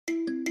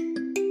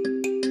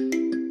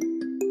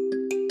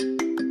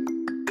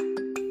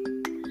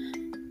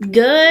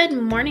Good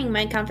morning,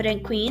 my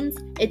confident queens.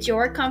 It's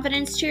your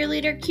confidence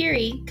cheerleader,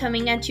 Kiri,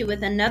 coming at you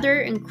with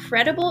another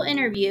incredible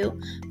interview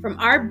from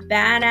our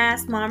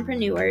badass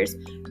mompreneurs,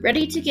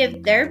 ready to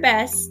give their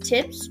best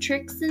tips,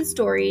 tricks, and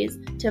stories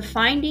to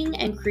finding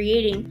and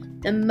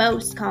creating the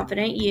most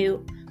confident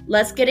you.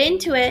 Let's get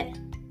into it.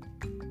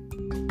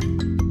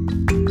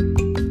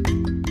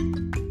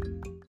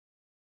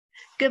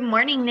 Good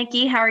morning,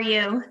 Nikki. How are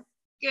you?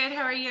 Good.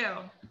 How are you?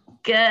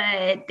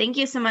 Good. Thank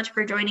you so much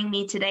for joining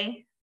me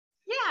today.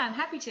 Yeah, I'm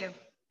happy to.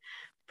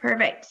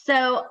 Perfect.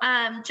 So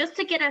just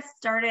to get us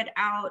started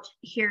out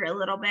here a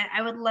little bit,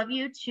 I would love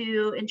you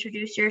to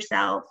introduce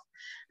yourself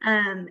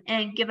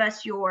and give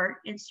us your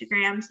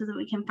Instagram so that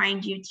we can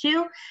find you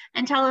too,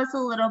 and tell us a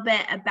little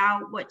bit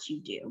about what you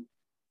do.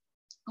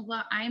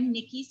 Well, I'm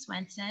Nicky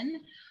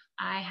Swenson.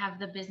 I have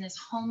the business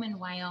Home in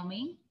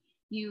Wyoming.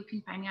 You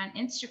can find me on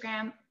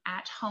Instagram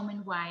at Home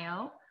in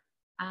Wyo.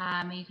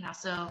 And you can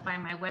also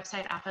find my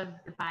website off of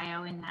the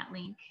bio in that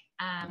link.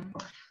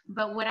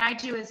 But what I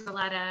do is a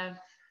lot of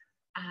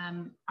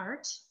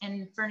art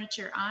and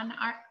furniture on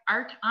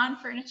art on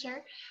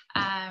furniture.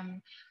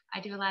 I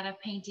do a lot of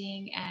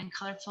painting and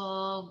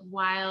colorful,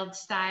 wild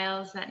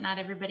styles that not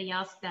everybody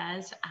else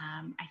does.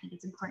 I think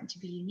it's important to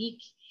be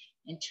unique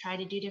and try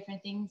to do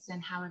different things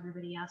than how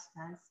everybody else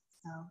does.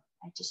 So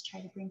I just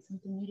try to bring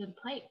something new to the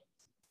plate.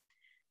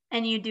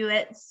 And you do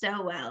it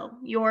so well.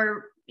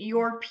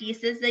 Your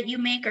pieces that you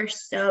make are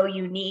so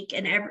unique,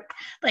 and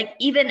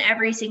even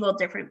every single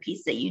different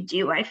piece that you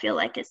do, I feel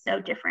like is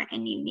so different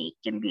and unique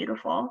and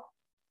beautiful.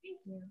 Thank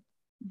you.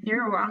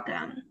 You're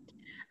welcome.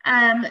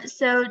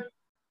 So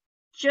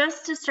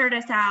just to start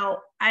us out,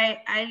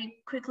 I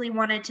quickly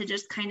wanted to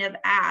just kind of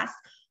ask,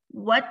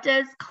 what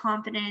does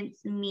confidence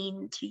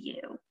mean to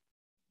you?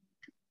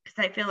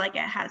 Because I feel like it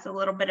has a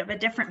little bit of a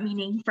different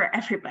meaning for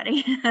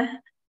everybody.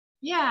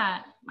 Yeah,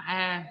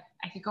 I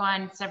could go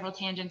on several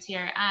tangents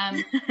here.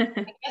 I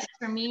guess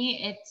for me,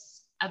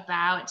 it's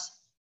about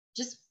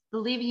just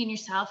believing in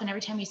yourself. And every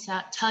time you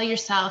tell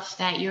yourself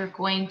that you're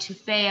going to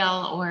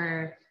fail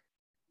or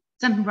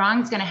something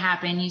wrong is going to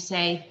happen, you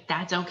say,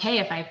 that's okay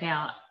if I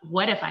fail.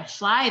 What if I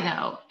fly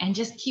though? And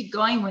just keep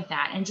going with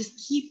that and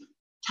just keep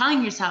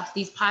telling yourself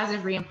these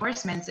positive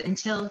reinforcements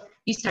until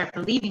you start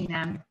believing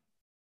them.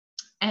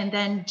 And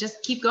then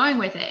just keep going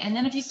with it. And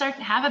then if you start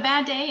to have a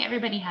bad day,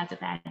 everybody has a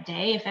bad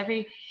day.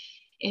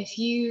 If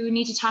you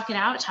need to talk it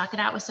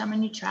out with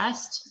someone you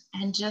trust,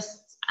 and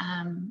just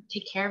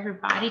take care of your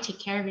body, take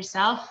care of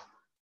yourself,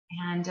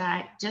 and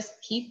just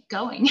keep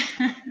going.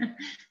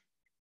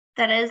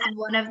 That is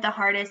one of the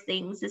hardest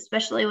things,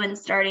 especially when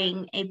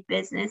starting a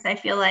business. I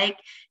feel like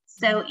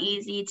so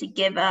easy to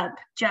give up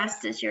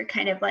just as you're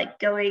kind of like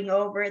going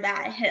over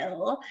that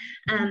hill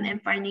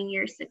and finding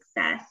your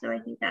success. So I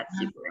think that's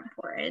super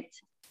important.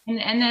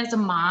 And as a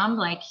mom,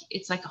 like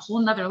it's like a whole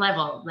nother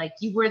level. Like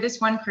you were this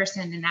one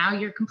person and now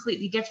you're a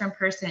completely different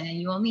person, and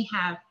you only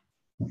have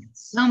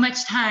so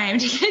much time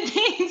to get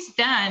things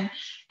done.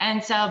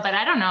 And so, but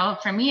I don't know,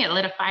 for me, it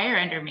lit a fire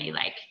under me.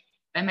 Like,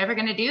 if I'm ever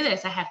going to do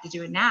this, I have to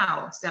do it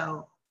now.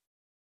 So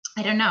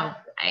I don't know.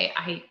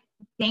 I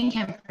thank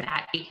him for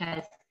that,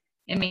 because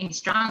it made me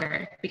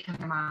stronger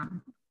becoming a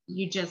mom.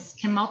 You just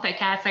can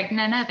multitask like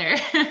none other.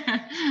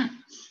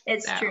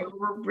 It's true.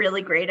 We're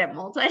really great at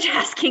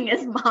multitasking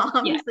as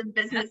moms and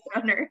business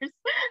owners.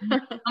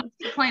 To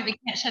the point we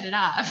can't shut it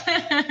off.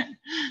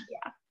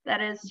 Yeah,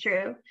 that is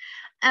true.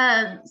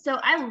 So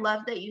I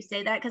love that you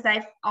say that, because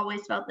I've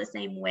always felt the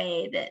same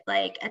way, that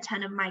like a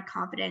ton of my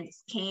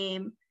confidence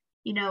came,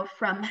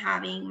 from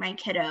having my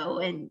kiddo,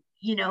 and,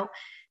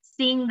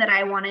 seeing that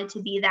I wanted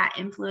to be that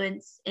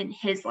influence in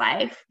his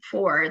life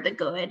for the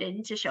good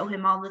and to show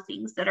him all the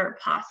things that are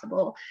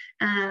possible.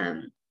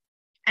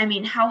 I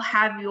mean, how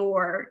have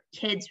your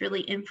kids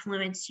really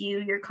influenced you,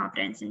 your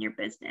confidence in your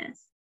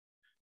business?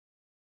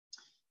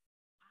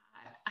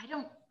 I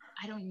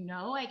don't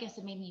know. I guess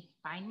it made me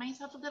find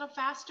myself a little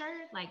faster.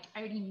 Like I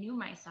already knew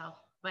myself,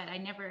 but I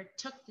never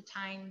took the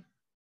time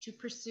to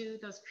pursue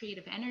those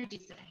creative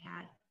energies that I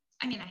had.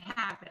 I mean, I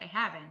have, but I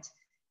haven't.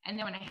 And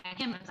then when I had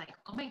him, I was like,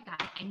 oh my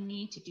God, I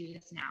need to do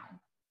this now.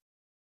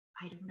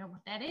 I don't know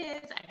what that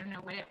is. I don't know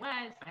what it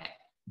was, but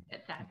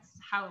that's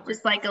how it works.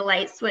 Just like a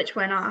light switch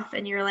went off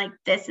and you're like,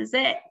 this is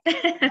it.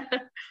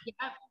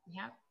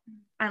 Yep.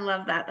 I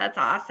love that. That's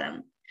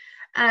awesome.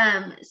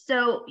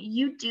 So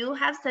you do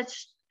have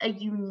such a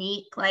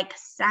unique like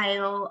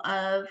style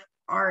of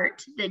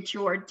art that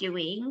you're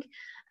doing.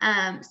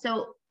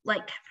 So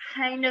like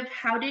kind of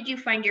how did you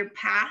find your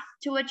path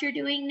to what you're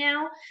doing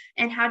now?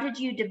 And how did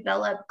you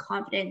develop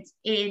confidence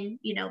in,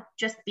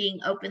 just being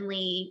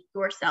openly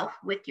yourself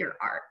with your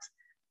art?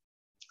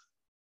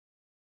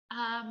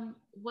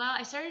 Well,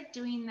 I started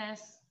doing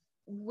this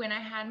when I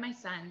had my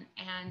son,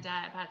 and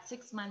about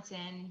 6 months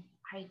in,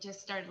 I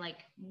just started like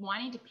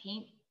wanting to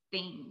paint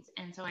things.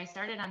 And so I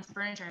started on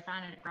furniture I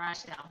found at a garage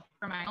sale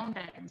for my own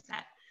bedroom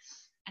set.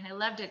 And I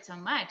loved it so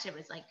much. It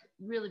was like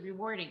really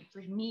rewarding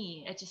for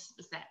me. It just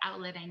was that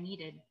outlet I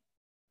needed.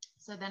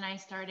 So then I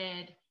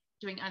started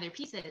doing other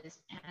pieces,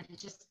 and it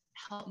just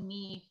helped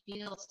me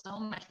feel so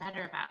much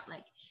better about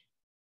like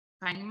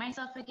finding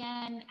myself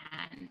again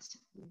and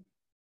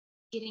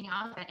getting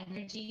out that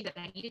energy that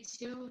I needed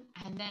to.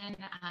 And then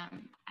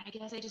I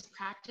guess I just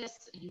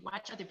practice. You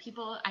watch other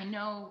people. I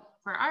know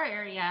for our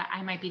area,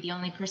 I might be the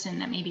only person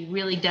that maybe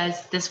really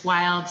does this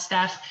wild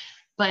stuff.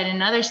 But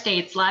in other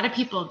states, a lot of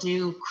people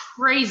do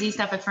crazy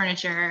stuff with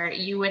furniture.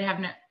 You would have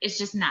no, it's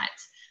just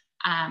nuts.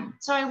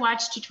 So I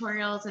watched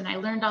tutorials and I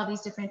learned all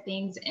these different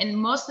things. And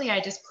mostly I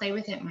just play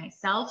with it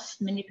myself,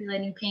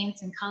 manipulating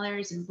paints and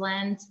colors and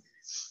blends.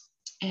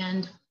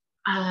 And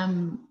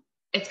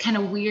it's kind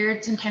of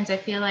weird. Sometimes I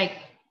feel like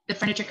the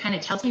furniture kind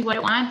of tells me what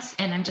it wants.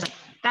 And I'm just like,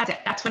 that's it.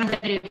 That's what I'm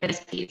going to do for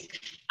this piece.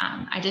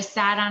 I just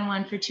sat on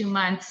one for 2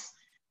 months,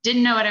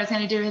 didn't know what I was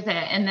going to do with it.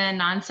 And then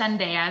on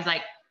Sunday, I was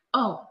like,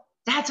 oh,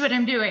 that's what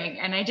I'm doing.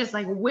 And I just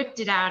like whipped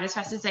it out as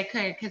fast as I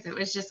could because it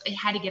was just, it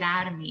had to get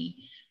out of me.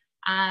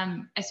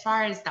 As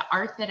far as the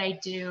art that I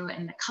do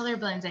and the color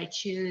blends I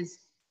choose,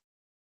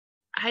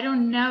 I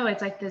don't know.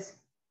 It's like this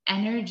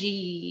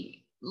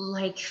energy,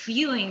 like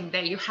feeling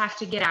that you have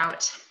to get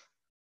out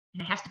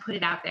and I have to put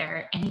it out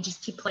there and you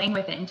just keep playing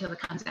with it until it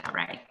comes out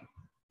right.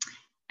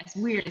 As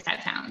weird as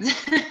that sounds.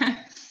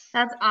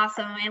 That's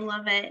awesome. I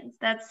love it.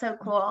 That's so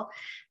cool.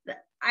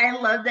 I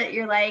love that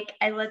you're like,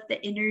 I let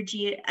the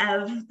energy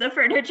of the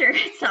furniture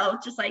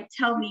itself just like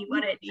tell me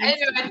what it needs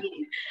to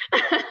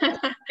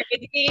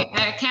be.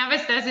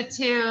 Canvas does it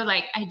too.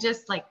 Like I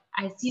just like,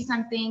 I see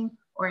something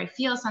or I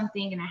feel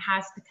something and it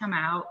has to come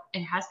out.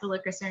 It has to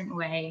look a certain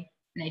way.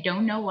 And I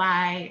don't know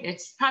why.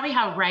 It's probably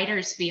how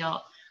writers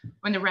feel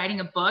when they're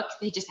writing a book.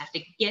 They just have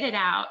to get it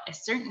out a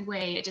certain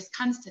way. It just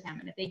comes to them.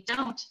 And if they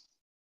don't,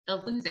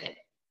 they'll lose it.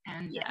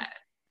 And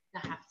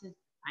they'll have to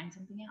find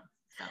something else.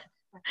 So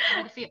that's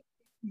how I feel.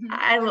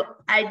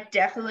 I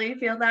definitely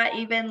feel that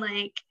even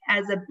like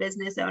as a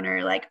business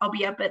owner, like I'll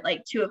be up at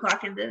like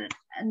 2:00 in the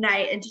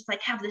night and just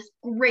like have this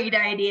great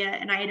idea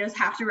and I just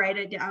have to write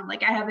it down.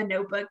 Like I have a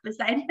notebook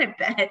beside my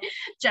bed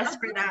just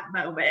for that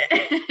moment.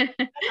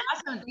 That's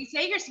awesome. They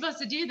say you're supposed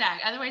to do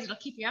that. Otherwise it'll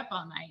keep you up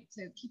all night.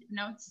 So keep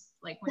notes,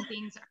 like when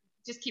things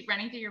just keep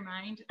running through your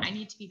mind. I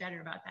need to be better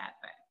about that.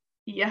 But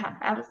yeah,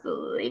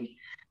 absolutely.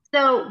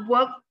 So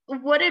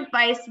what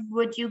advice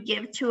would you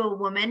give to a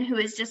woman who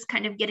is just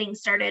kind of getting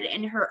started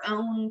in her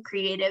own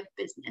creative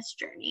business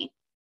journey?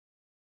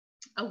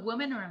 A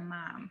woman or a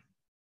mom?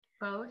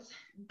 Both?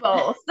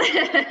 Both.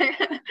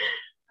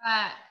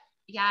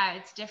 Yeah,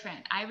 it's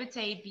different. I would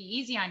say be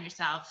easy on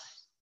yourself.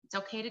 It's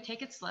okay to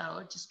take it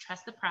slow. Just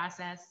trust the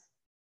process.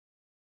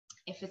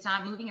 If it's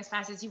not moving as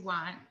fast as you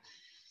want,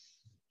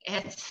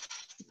 it's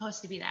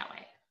supposed to be that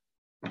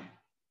way.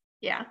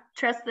 Yeah,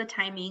 trust the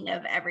timing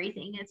of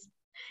everything.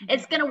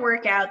 It's going to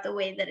work out the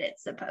way that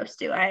it's supposed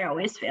to. I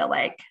always feel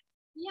like.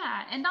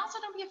 Yeah. And also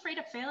don't be afraid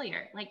of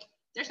failure. Like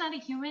there's not a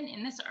human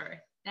in this earth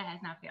that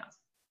has not failed.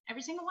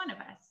 Every single one of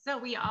us. So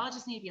we all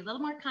just need to be a little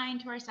more kind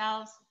to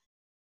ourselves.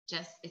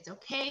 Just, it's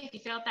okay if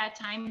you failed that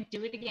time,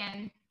 do it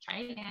again, try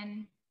it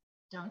again,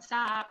 don't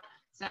stop.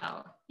 So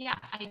yeah,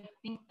 I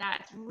think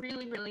that's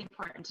really, really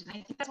important. And I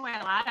think that's why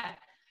a lot of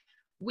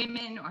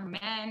women or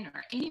men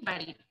or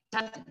anybody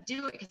doesn't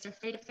do it because they're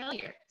afraid of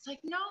failure. It's like,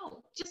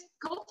 no, just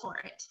go for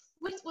it.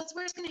 What's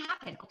going to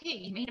happen? Okay,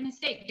 you made a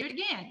mistake, do it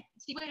again.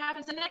 See what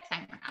happens the next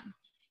time around.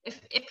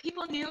 If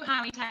people knew how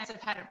many times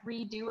I've had to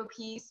redo a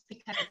piece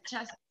because it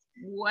just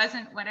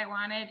wasn't what I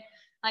wanted,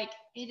 like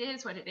it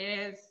is what it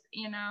is,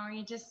 you know,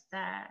 you just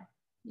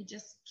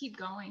keep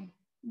going.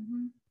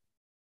 Mm-hmm.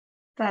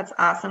 That's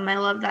awesome. I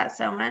love that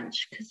so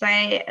much because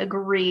I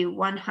agree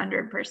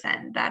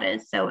 100%. That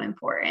is so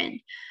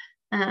important.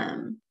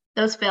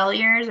 Those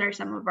failures are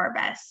some of our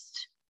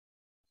best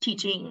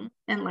teaching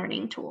and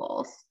learning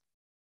tools,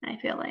 I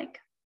feel like.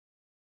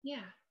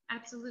 Yeah,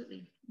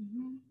 absolutely.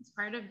 Mm-hmm. It's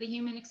part of the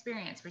human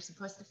experience. We're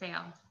supposed to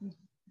fail,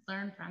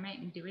 learn from it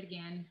and do it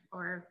again,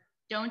 or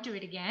don't do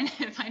it again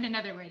and find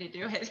another way to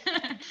do it.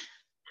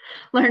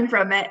 Learn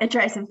from it and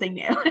try something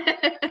new.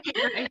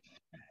 Right.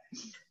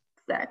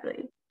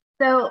 Exactly.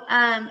 So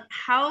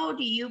how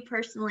do you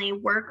personally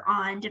work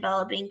on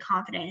developing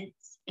confidence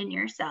in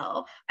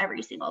yourself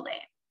every single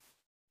day?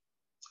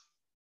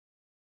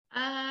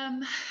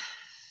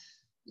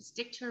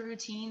 Stick to a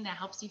routine that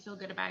helps you feel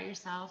good about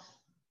yourself.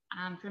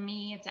 For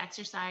me, it's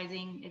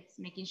exercising. It's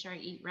making sure I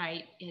eat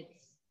right.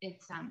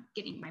 It's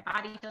getting my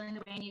body feeling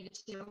the way I need it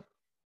to.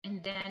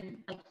 And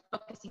then like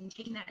focusing,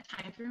 taking that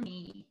time for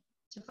me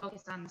to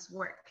focus on this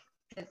work.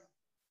 Because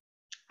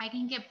I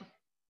can get,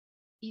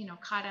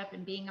 caught up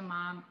in being a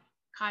mom,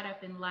 caught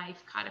up in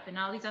life, caught up in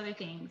all these other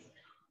things.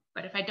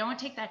 But if I don't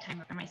take that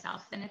time for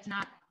myself, then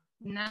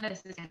none of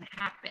this is going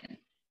to happen.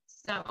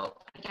 So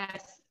I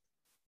guess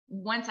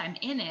once I'm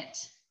in it,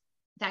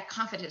 that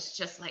confidence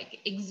just like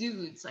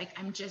exudes. Like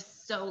I'm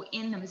just so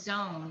in the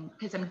zone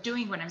because I'm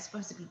doing what I'm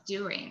supposed to be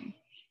doing.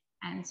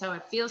 And so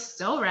it feels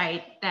so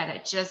right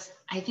that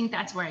I think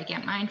that's where I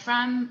get mine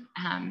from.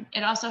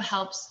 It also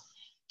helps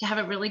to have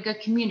a really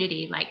good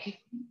community, like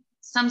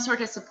some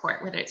sort of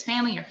support, whether it's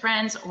family or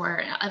friends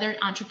or other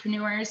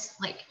entrepreneurs.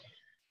 Like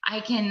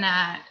I can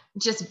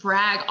just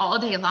brag all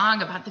day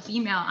long about the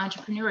female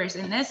entrepreneurs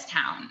in this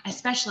town,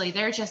 especially.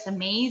 They're just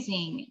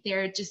amazing.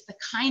 They're just the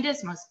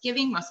kindest, most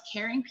giving, most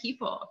caring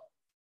people.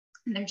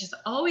 And they're just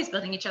always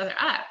building each other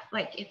up.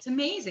 Like, it's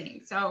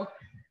amazing. So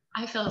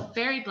I feel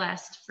very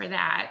blessed for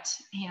that.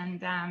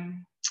 And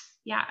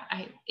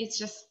it's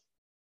just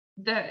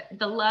the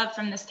love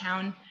from this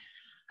town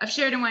of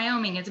Sheridan,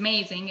 Wyoming is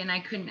amazing. And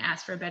I couldn't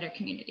ask for a better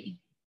community.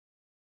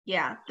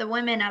 Yeah, the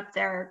women up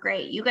there are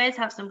great. You guys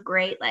have some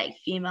great like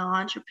female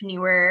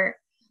entrepreneur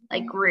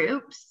like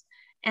groups.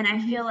 And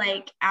I feel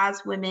like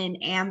as women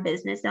and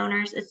business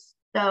owners, it's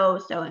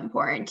so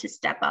important to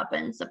step up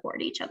and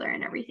support each other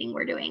in everything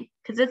we're doing,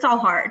 because it's all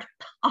hard,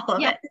 all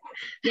of it.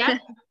 Yeah,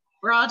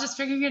 we're all just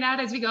figuring it out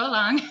as we go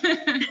along.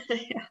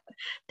 Yeah,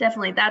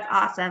 definitely. That's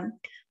awesome.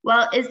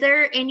 Well, is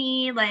there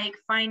any like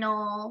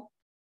final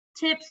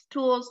tips,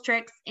 tools,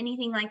 tricks,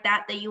 anything like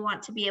that you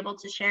want to be able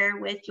to share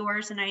with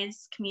yours and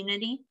I's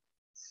community?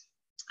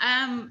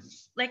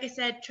 Like I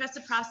said, trust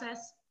the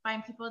process.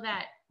 Find people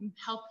that can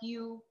help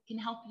you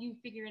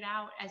figure it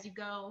out as you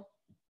go.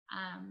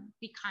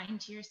 Be kind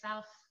to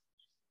yourself.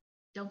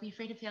 Don't be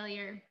afraid of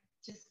failure.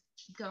 Just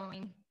keep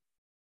going.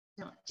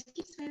 Just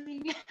keep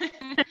swimming.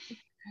 And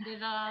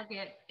you'll all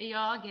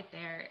get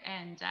there.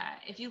 And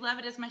if you love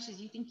it as much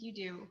as you think you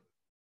do,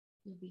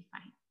 you'll be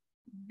fine.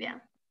 Yeah,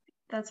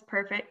 that's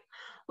perfect.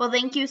 Well,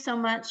 thank you so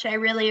much. I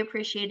really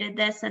appreciated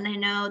this, and I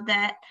know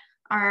that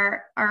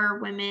our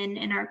women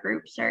in our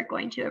groups are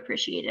going to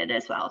appreciate it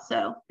as well.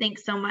 So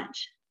thanks so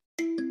much.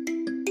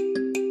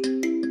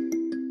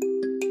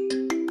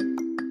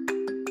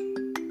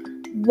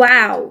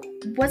 Wow,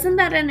 wasn't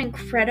that an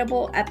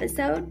incredible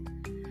episode?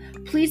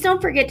 Please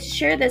don't forget to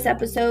share this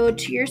episode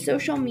to your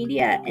social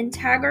media and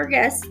tag our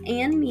guests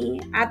and me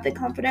at The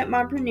Confident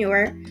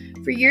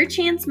Mompreneur for your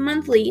chance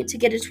monthly to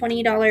get a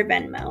 $20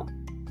 Venmo.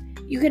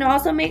 You can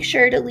also make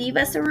sure to leave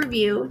us a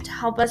review to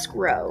help us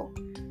grow.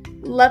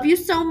 Love you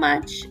so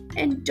much,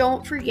 and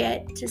don't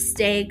forget to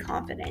stay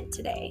confident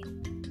today.